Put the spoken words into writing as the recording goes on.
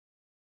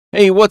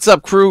Hey, what's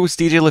up, crew? It's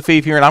DJ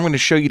Lefebvre here, and I'm going to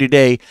show you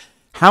today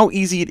how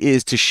easy it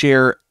is to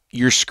share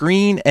your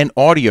screen and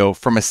audio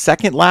from a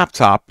second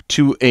laptop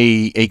to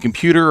a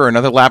computer or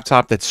another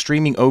laptop that's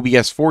streaming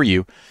OBS for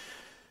you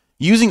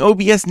using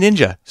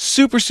OBS.Ninja.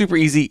 Super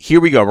easy.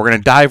 Here we go. We're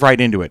going to dive right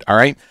into it, all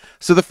right?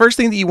 So the first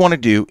thing that you want to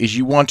do is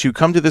you want to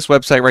come to this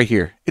website right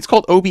here. It's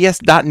called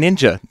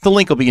OBS.Ninja. The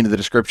link will be in the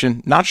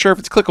description. Not sure if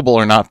it's clickable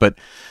or not, but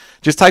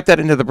just type that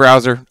into the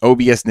browser,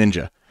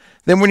 OBS.Ninja.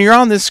 Then when you're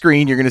on this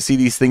screen, you're going to see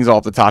these things all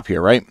at the top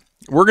here, right?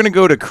 We're going to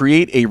go to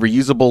create a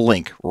reusable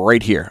link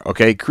right here,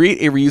 okay?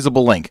 Create a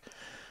reusable link.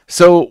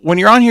 So when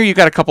you're on here, you've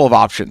got a couple of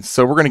options.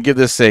 So we're going to give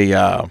this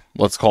a,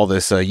 let's call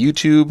this a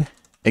YouTube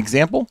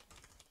example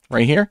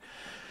right here.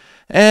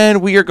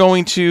 And we are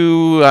going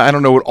to, I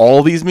don't know what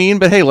all these mean,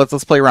 but hey,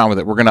 let's play around with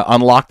it. We're going to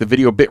unlock the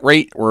video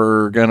bitrate.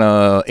 We're going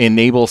to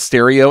enable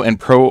stereo and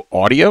pro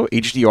audio,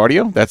 HD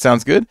audio. That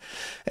sounds good.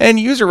 And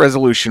user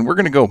resolution, we're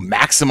going to go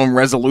maximum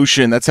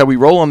resolution. That's how we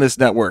roll on this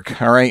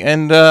network. All right.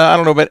 And I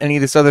don't know about any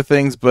of these other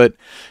things, but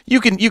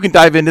you can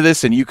dive into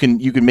this and you can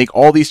make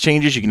all these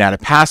changes. You can add a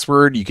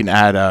password. You can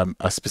add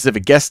a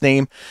specific guest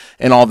name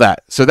and all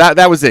that. So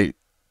that was it.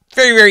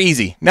 Very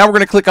easy. Now we're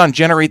going to click on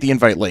generate the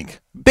invite link.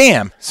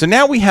 Bam! So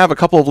now we have a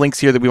couple of links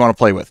here that we want to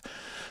play with.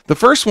 The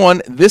first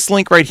one, this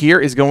link right here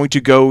is going to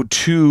go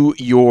to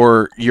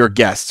your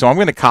guest. So I'm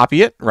going to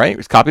copy it, right?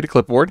 It's copy to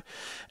clipboard.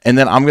 And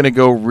then I'm going to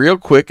go real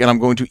quick and I'm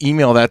going to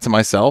email that to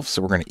myself.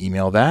 So we're going to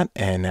email that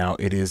and now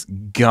it is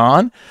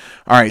gone.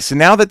 All right. So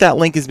now that that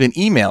link has been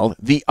emailed,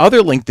 the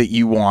other link that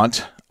you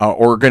want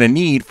or going to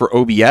need for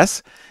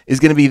OBS is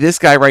going to be this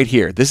guy right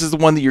here. This is the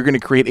one that you're going to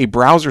create a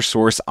browser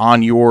source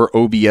on your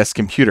OBS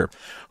computer.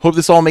 Hope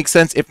this all makes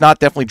sense. If not,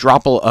 definitely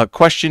drop a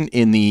question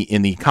in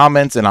the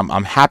comments, and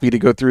I'm happy to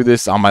go through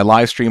this on my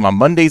live stream on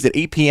Mondays at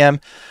 8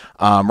 p.m.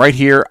 Right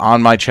here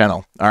on my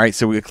channel. All right,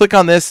 so we click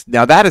on this.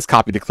 Now that is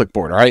copied to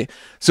clipboard. All right,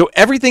 so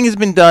everything has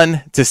been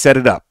done to set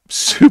it up.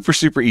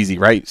 Super easy,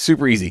 right?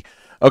 Super easy.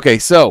 Okay,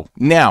 so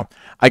now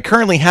I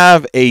currently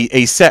have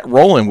a set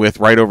rolling with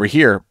right over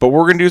here, but what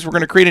we're going to do is we're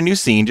going to create a new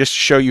scene just to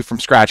show you from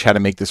scratch how to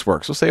make this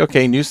work. So we'll say,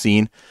 okay, new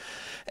scene.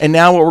 And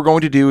now what we're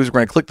going to do is we're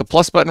going to click the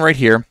plus button right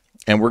here,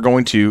 and we're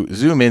going to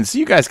zoom in so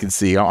you guys can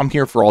see. I'm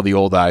here for all the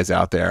old eyes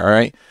out there, all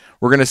right?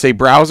 We're going to say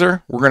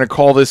browser. We're going to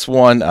call this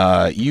one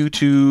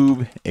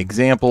YouTube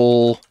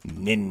example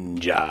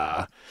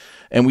Ninja.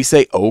 And we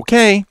say,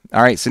 okay.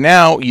 All right, so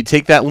now you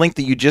take that link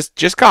that you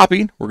just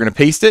copied. We're going to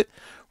paste it.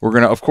 We're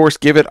going to, of course,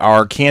 give it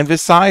our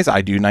canvas size.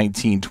 I do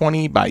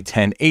 1920 by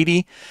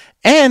 1080.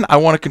 And I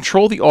want to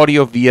control the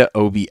audio via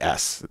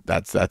OBS.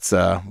 That's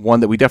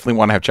one that we definitely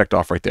want to have checked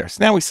off right there.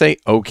 So now we say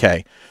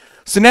OK.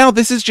 So now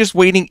this is just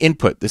waiting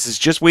input. This is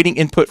just waiting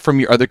input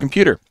from your other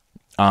computer.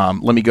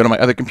 Let me go to my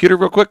other computer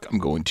real quick. I'm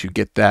going to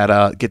get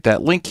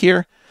that link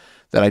here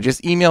that I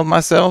just emailed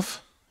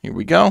myself. Here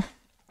we go.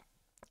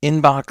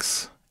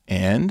 Inbox.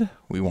 And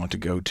we want to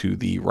go to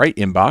the right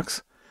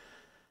inbox.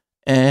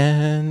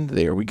 And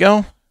there we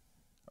go.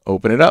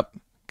 Open it up,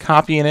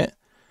 copying it.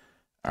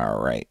 All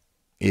right,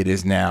 it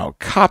is now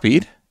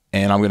copied,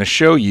 and I'm going to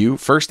show you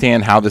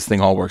firsthand how this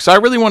thing all works. So I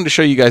really wanted to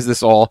show you guys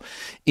this all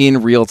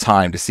in real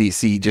time to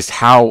see just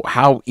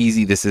how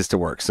easy this is to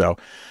work. So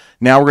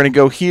now we're going to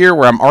go here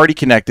where I'm already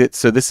connected.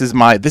 So this is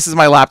my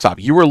laptop.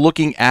 You are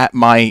looking at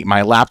my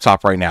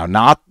laptop right now,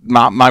 not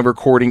my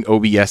recording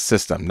OBS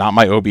system, not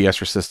my OBS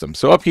system.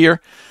 So up here,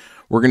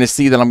 we're going to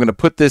see that I'm going to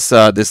put this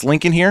this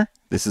link in here.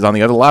 This is on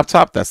the other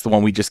laptop. That's the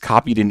one we just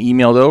copied and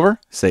emailed over.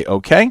 Say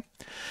OK.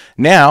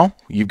 Now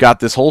you've got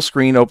this whole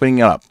screen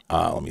opening up.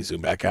 Let me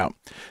zoom back out.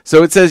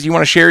 So it says you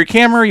want to share your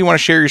camera, or you want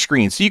to share your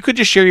screen. So you could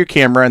just share your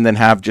camera and then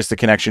have just a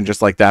connection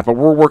just like that. But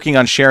we're working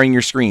on sharing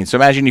your screen. So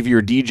imagine if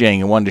you're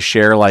DJing and wanted to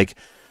share, like,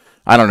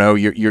 I don't know,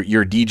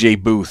 your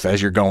DJ booth as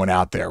you're going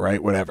out there,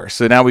 right? Whatever.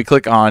 So now we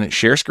click on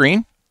share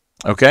screen.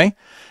 OK.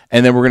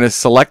 And then we're going to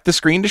select the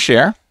screen to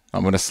share.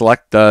 I'm going to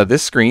select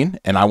this screen,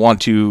 and I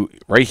want to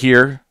right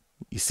here.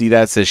 You see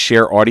that it says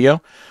share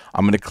audio.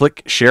 I'm going to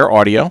click share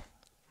audio,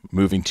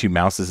 moving two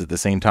mouses at the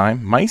same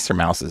time. Mice or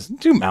mouses?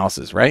 Two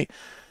mouses, right?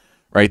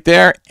 Right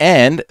there.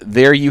 And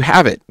there you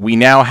have it. We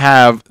now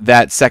have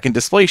that second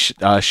display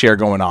share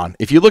going on.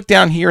 If you look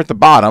down here at the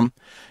bottom,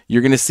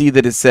 you're going to see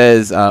that it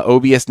says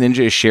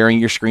OBS.Ninja is sharing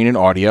your screen and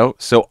audio.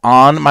 So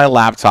on my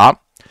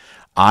laptop,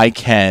 I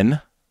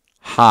can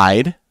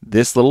hide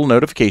this little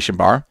notification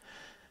bar.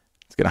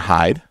 It's going to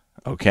hide.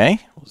 Okay.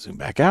 We'll zoom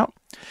back out.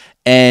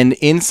 And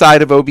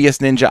inside of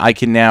OBS.Ninja, I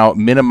can now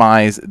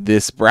minimize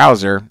this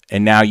browser,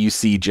 and now you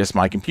see just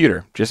my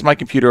computer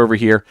over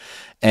here.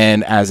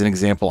 And as an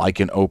example, I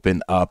can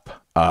open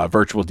up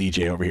Virtual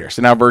DJ over here.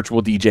 So now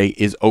Virtual DJ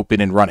is open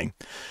and running.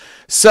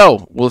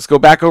 So let's go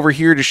back over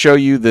here to show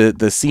you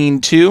the scene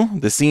 2.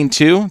 The scene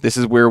 2, this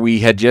is where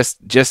we had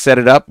just set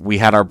it up. We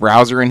had our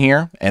browser in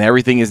here, and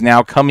everything is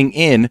now coming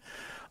in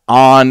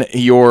on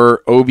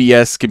your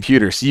OBS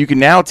computer. So you can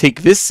now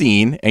take this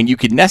scene and you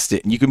can nest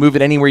it and you can move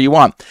it anywhere you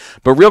want.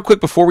 But real quick,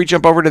 before we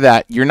jump over to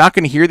that, you're not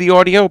going to hear the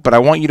audio, but I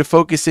want you to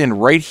focus in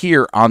right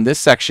here on this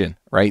section,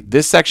 right?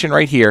 This section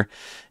right here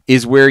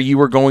is where you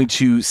are going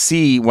to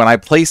see when I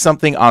play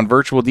something on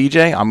Virtual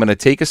DJ. I'm going to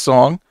take a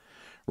song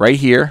right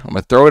here. I'm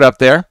going to throw it up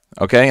there,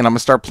 okay, and I'm going to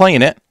start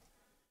playing it.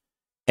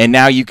 And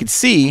now you can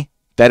see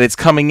that it's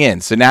coming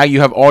in. So now you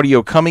have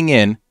audio coming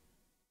in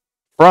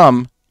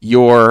from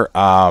your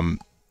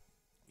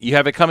you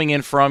have it coming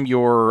in from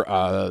your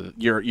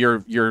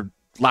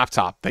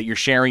laptop that you're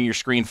sharing your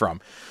screen from.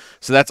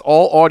 So that's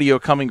all audio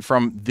coming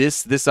from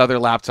this other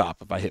laptop.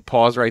 If I hit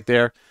pause right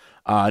there.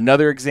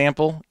 Another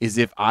example is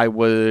if I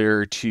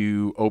were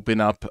to open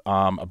up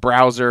a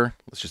browser.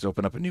 Let's just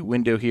open up a new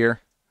window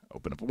here.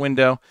 Open up a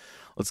window.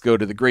 Let's go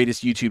to the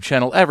greatest YouTube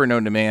channel ever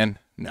known to man.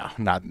 No.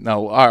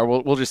 All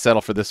right, we'll just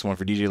settle for this one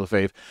for DJ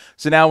LaFave.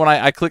 So now when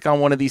I click on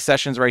one of these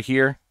sessions right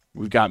here,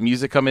 we've got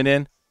music coming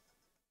in,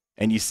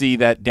 and you see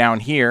that down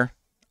here,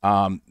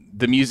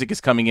 the music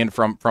is coming in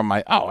from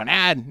my an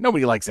ad.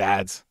 Nobody likes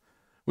ads.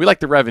 We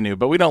like the revenue,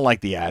 but we don't like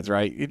the ads,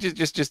 right? You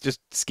just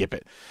skip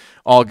it.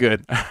 All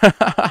good.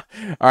 All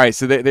right,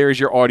 so there's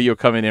your audio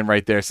coming in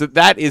right there. So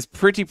that is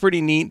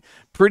pretty neat,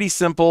 pretty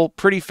simple,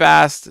 pretty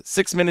fast.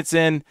 6 minutes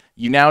in,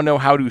 you now know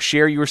how to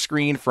share your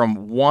screen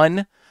from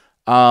one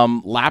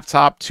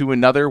laptop to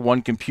another,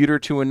 one computer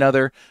to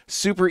another.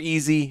 Super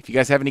easy. If you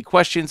guys have any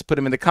questions, put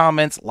them in the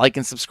comments, like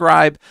and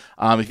subscribe.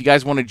 If you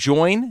guys want to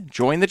join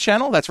the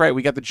channel, that's right,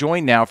 we got the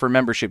join now for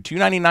membership.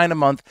 $2.99 a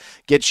month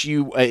gets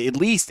you at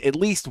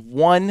least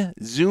one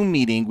Zoom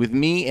meeting with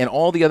me and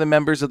all the other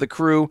members of the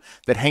crew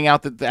that hang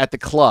out at the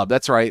club.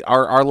 That's right,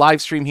 our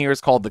live stream here is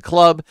called The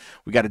Club.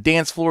 We got a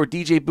dance floor,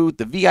 DJ booth,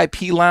 the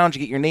VIP lounge. You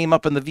get your name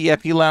up in the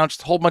VIP lounge.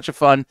 It's a whole bunch of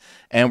fun,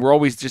 and we're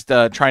always just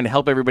trying to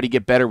help everybody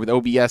get better with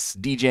OBS,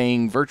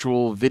 DJing,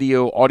 virtual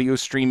video, audio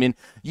streaming,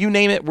 you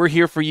name it, we're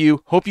here for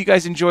you. Hope you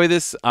guys enjoy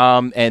this,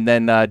 and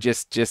then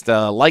just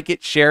like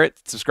it, share it,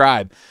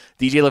 subscribe.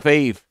 DJ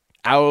LaFave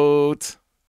out.